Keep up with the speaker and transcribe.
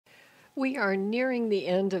We are nearing the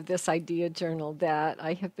end of this idea journal that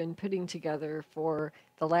I have been putting together for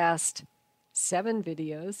the last 7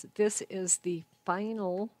 videos. This is the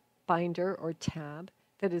final binder or tab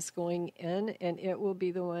that is going in, and it will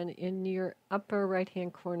be the one in your upper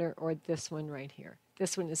right-hand corner, or this one right here.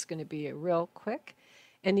 This one is going to be a real quick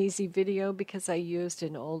and easy video because I used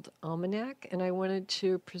an old almanac and I wanted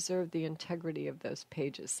to preserve the integrity of those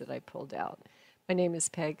pages that I pulled out. My name is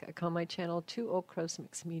Peg. I call my channel Two Old Crows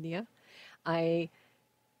Mix Media. I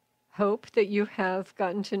hope that you have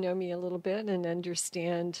gotten to know me a little bit and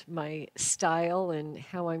understand my style and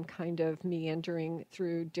how I'm kind of meandering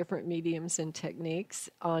through different mediums and techniques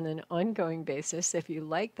on an ongoing basis. If you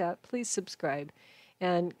like that, please subscribe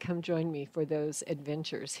and come join me for those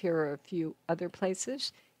adventures. Here are a few other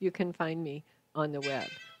places you can find me on the web.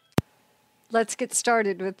 Let's get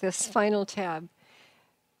started with this final tab.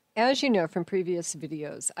 As you know from previous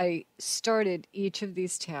videos, I started each of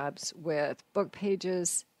these tabs with book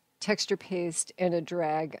pages, texture paste, and a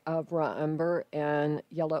drag of raw umber and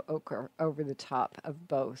yellow ochre over the top of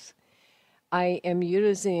both. I am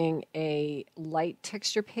using a light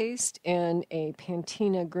texture paste and a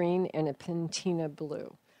patina green and a patina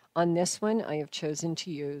blue. On this one, I have chosen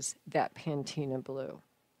to use that patina blue.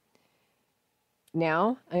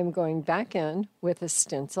 Now I'm going back in with a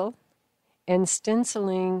stencil and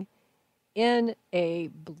stenciling in a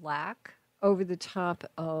black over the top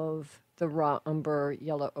of the raw umber,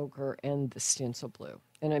 yellow ochre, and the stencil blue.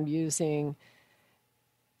 And I'm using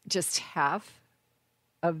just half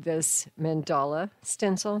of this mandala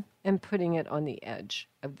stencil and putting it on the edge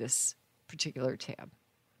of this particular tab.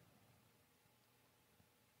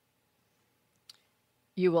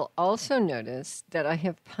 You will also notice that I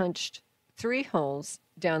have punched 3 holes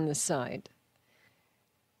down the side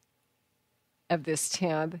of this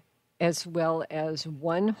tab, as well as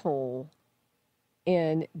 1 hole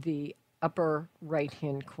in the upper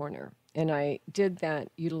right-hand corner. And I did that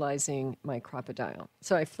utilizing my crocodile.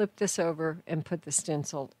 So I flipped this over and put the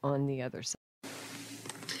stencil on the other side.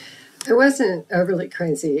 I wasn't overly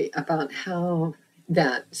crazy about how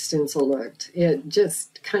that stencil looked. It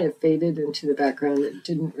just kind of faded into the background. It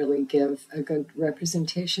didn't really give a good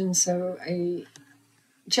representation, so I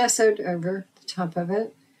gessoed over the top of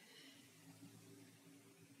it.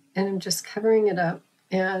 And I'm just covering it up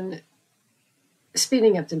and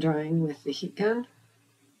speeding up the drying with the heat gun.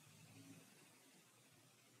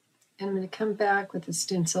 And I'm going to come back with the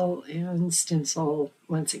stencil and stencil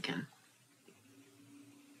once again.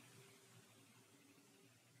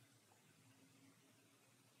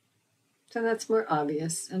 So that's more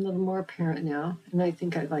obvious, a little more apparent now, and I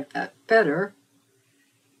think I like that better.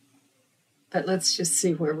 But let's just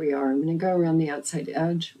see where we are. I'm going to go around the outside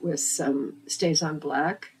edge with some Stays on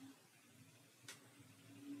Black.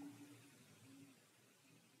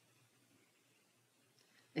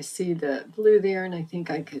 I see the blue there, and I think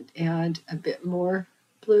I could add a bit more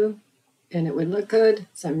blue, and it would look good.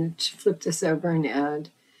 So I'm going to flip this over and add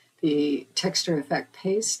the texture effect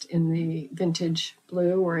paste in the vintage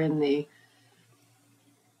blue or in the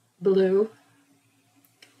blue.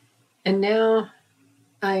 And now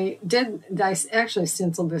I actually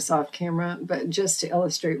stenciled this off camera, but just to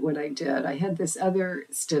illustrate what I did, I had this other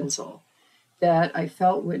stencil that I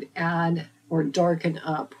felt would add or darken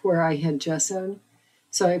up where I had gessoed.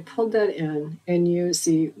 So I pulled that in and used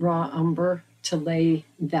the raw umber to lay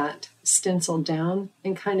that stencil down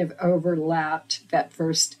and kind of overlapped that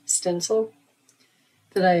first stencil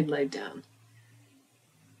that I had laid down.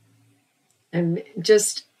 I'm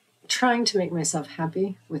just trying to make myself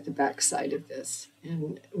happy with the back side of this.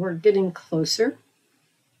 And we're getting closer,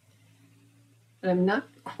 but I'm not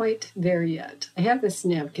quite there yet. I have this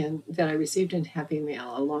napkin that I received in Happy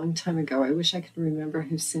Mail a long time ago. I wish I could remember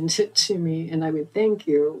who sent it to me, and I would thank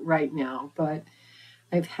you right now, but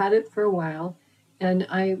I've had it for a while, and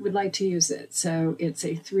I would like to use it. So it's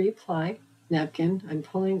a 3-ply napkin. I'm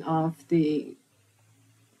pulling off the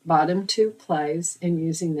bottom 2 plies and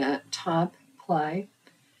using that top ply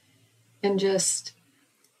and just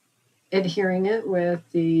adhering it with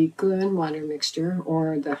the glue and water mixture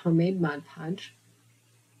or the homemade Mod Podge.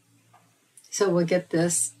 So we'll get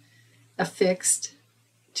this affixed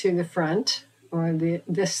to the front or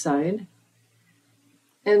this side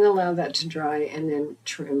and allow that to dry and then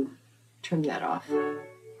trim that off.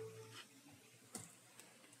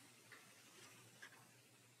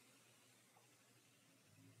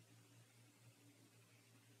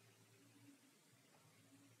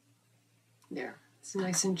 There, it's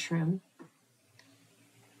nice and trim.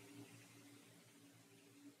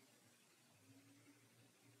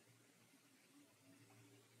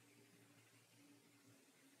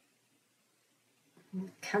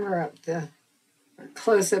 cover up the, or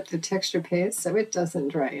close up the texture paste so it doesn't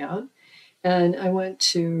dry out. And I want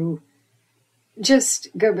to just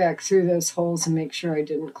go back through those holes and make sure I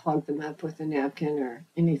didn't clog them up with a napkin or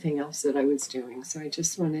anything else that I was doing. So I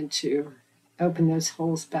just wanted to open those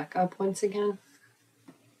holes back up once again.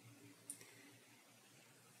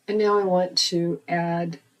 And now I want to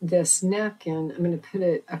add this napkin. I'm going to put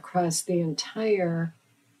it across the entire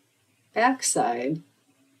backside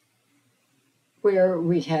where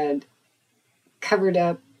we had covered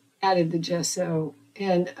up, added the gesso,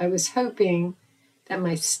 and I was hoping that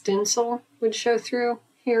my stencil would show through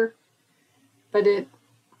here, but it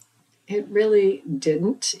really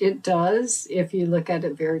didn't. It does if you look at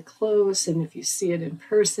it very close, and if you see it in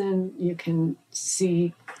person, you can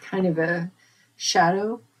see kind of a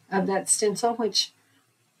shadow of that stencil, which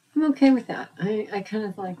I'm okay with that. I kind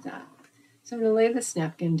of like that. So I'm going to lay this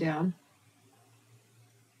napkin down.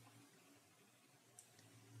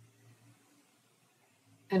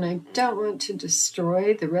 And I don't want to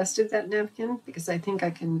destroy the rest of that napkin because I think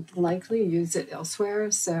I can likely use it elsewhere.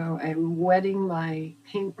 So I'm wetting my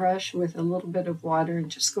paintbrush with a little bit of water and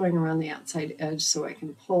just going around the outside edge so I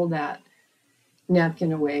can pull that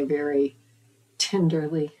napkin away very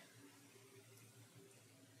tenderly.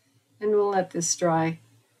 And we'll let this dry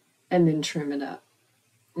and then trim it up.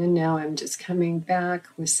 And now I'm just coming back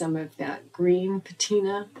with some of that green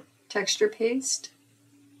patina texture paste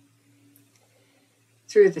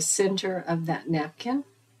through the center of that napkin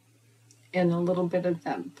and a little bit of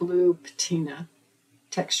that blue patina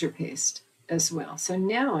texture paste as well. So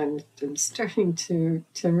now I'm starting to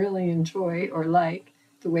really enjoy or like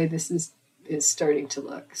the way this is starting to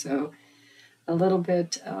look. So a little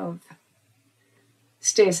bit of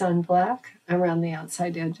Stays on black around the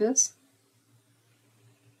outside edges.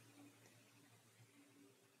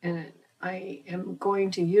 And I am going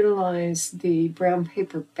to utilize the brown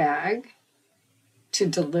paper bag to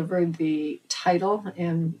deliver the title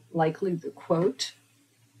and likely the quote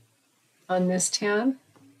on this tab.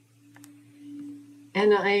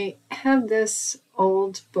 And I have this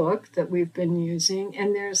old book that we've been using,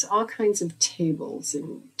 and there's all kinds of tables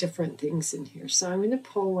and different things in here. So I'm going to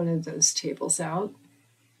pull one of those tables out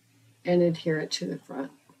and adhere it to the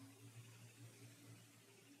front.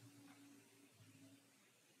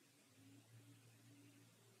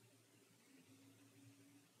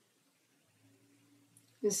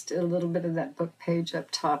 Just a little bit of that book page up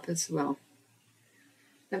top as well.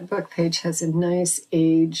 That book page has a nice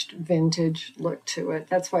aged vintage look to it.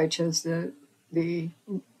 That's why I chose the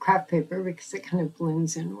craft paper, because it kind of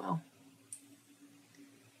blends in well.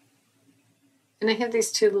 And I have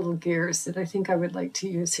these two little gears that I think I would like to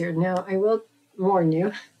use here. Now, I will warn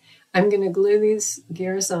you, I'm going to glue these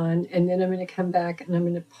gears on, and then I'm going to come back and I'm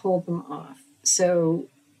going to pull them off. So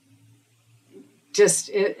just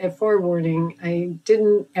a forewarning, I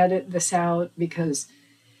didn't edit this out because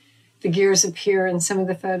the gears appear in some of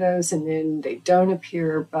the photos and then they don't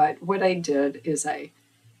appear. But what I did is I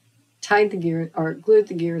tied the gear or glued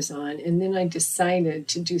the gears on, and then I decided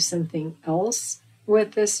to do something else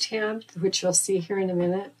with this tab, which you'll see here in a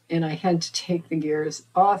minute. And I had to take the gears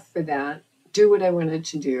off for that, do what I wanted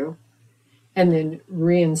to do, and then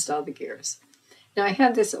reinstall the gears. Now, I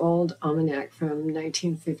had this old almanac from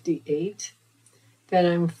 1958 that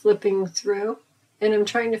I'm flipping through, and I'm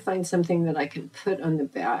trying to find something that I can put on the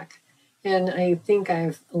back. And I think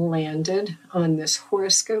I've landed on this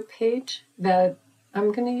horoscope page that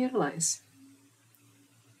I'm going to utilize.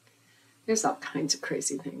 There's all kinds of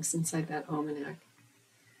crazy things inside that almanac.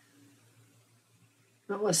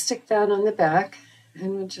 But we'll stick that on the back,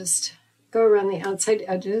 and we'll just go around the outside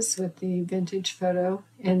edges with the vintage photo,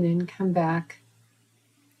 and then come back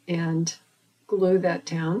and glue that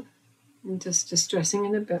down. I'm just distressing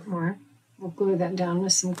it a bit more. We'll glue that down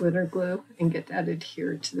with some glitter glue and get that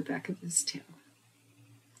adhered to the back of this tab.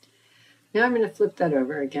 Now I'm going to flip that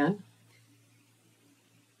over again.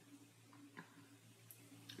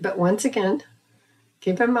 But once again,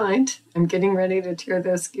 keep in mind, I'm getting ready to tear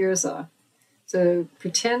those gears off. So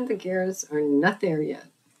pretend the gears are not there yet.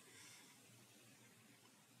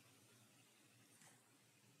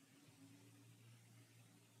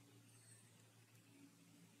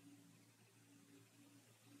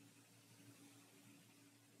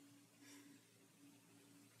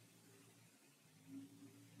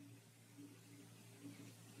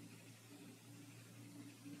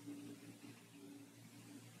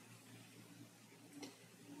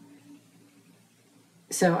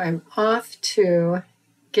 So I'm off to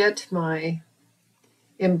get my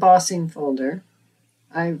embossing folder.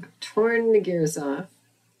 I've torn the gears off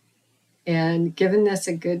and given this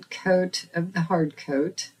a good coat of the hard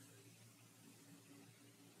coat.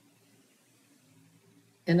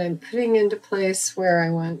 And I'm putting into place where I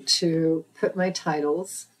want to put my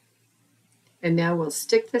titles. And now we'll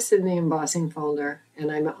stick this in the embossing folder, and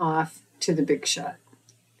I'm off to the big shot.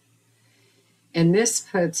 And this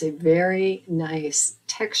puts a very nice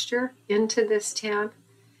texture into this tab.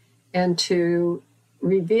 And to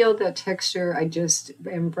reveal that texture, I just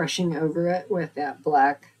am brushing over it with that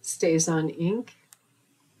black Stays On ink.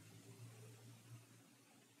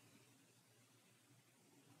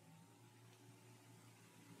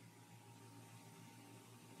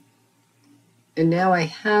 And now I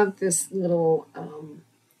have this little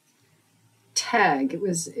tag. It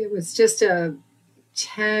was just a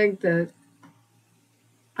tag that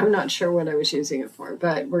I'm not sure what I was using it for,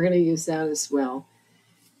 but we're going to use that as well.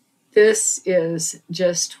 This is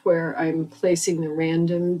just where I'm placing the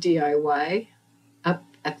random DIY up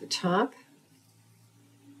at the top.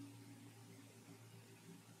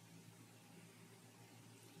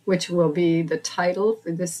 Which will be the title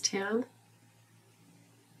for this tab.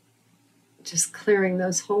 Just clearing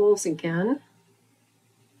those holes again.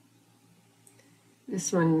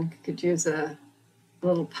 This one could use a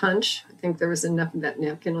little punch. I think there was enough of that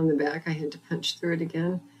napkin on the back. I had to punch through it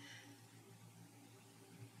again.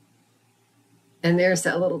 And there's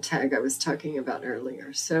that little tag I was talking about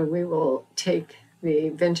earlier. So we will take the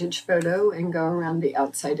vintage photo and go around the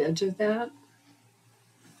outside edge of that.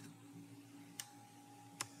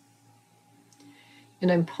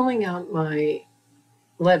 And I'm pulling out my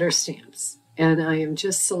letter stamps. And I am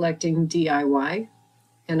just selecting DIY.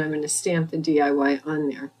 And I'm going to stamp the DIY on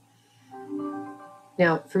there.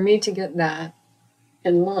 Now, for me to get that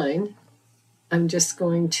in line, I'm just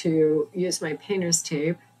going to use my painter's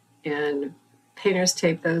tape and painter's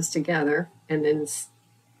tape those together and then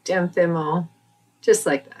stamp them all just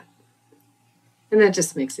like that. And that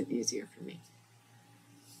just makes it easier for me.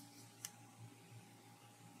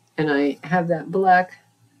 And I have that black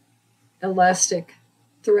elastic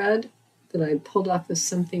thread that I pulled off of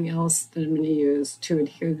something else that I'm going to use to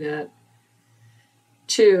adhere that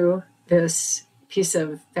to this piece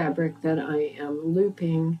of fabric that I am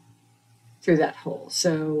looping through that hole.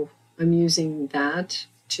 So I'm using that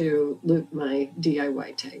to loop my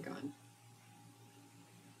DIY tag on.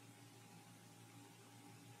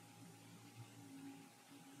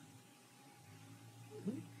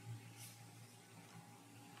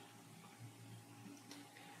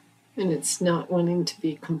 And it's not wanting to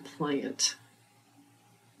be compliant.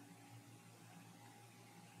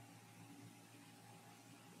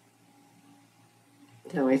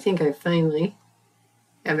 Now I think I finally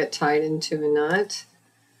have it tied into a knot.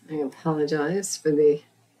 I apologize for the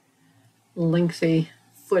lengthy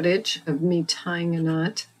footage of me tying a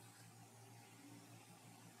knot.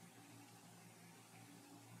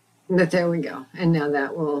 But there we go. And now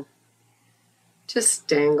that will just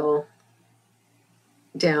dangle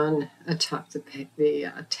down atop the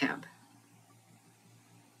tab.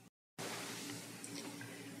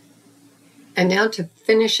 And now to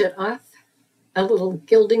finish it off, a little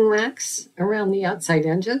gilding wax around the outside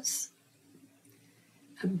edges,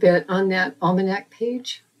 a bit on that almanac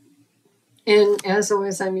page. And as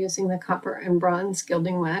always, I'm using the copper and bronze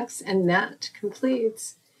gilding wax, and that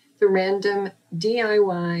completes the random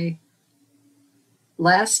DIY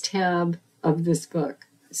last tab of this book.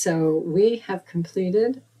 So we have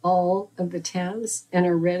completed all of the tabs and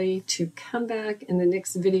are ready to come back in the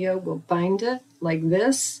next video. We'll bind it like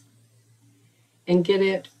this and get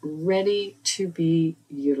it ready to be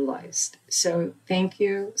utilized. So thank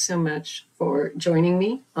you so much for joining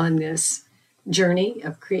me on this journey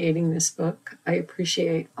of creating this book. I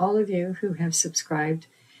appreciate all of you who have subscribed,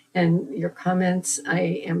 and your comments I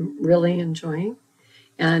am really enjoying,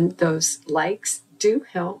 and those likes do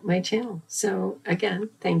help my channel. So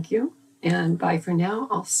again, thank you, and bye for now.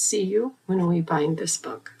 I'll see you when we bind this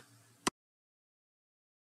book.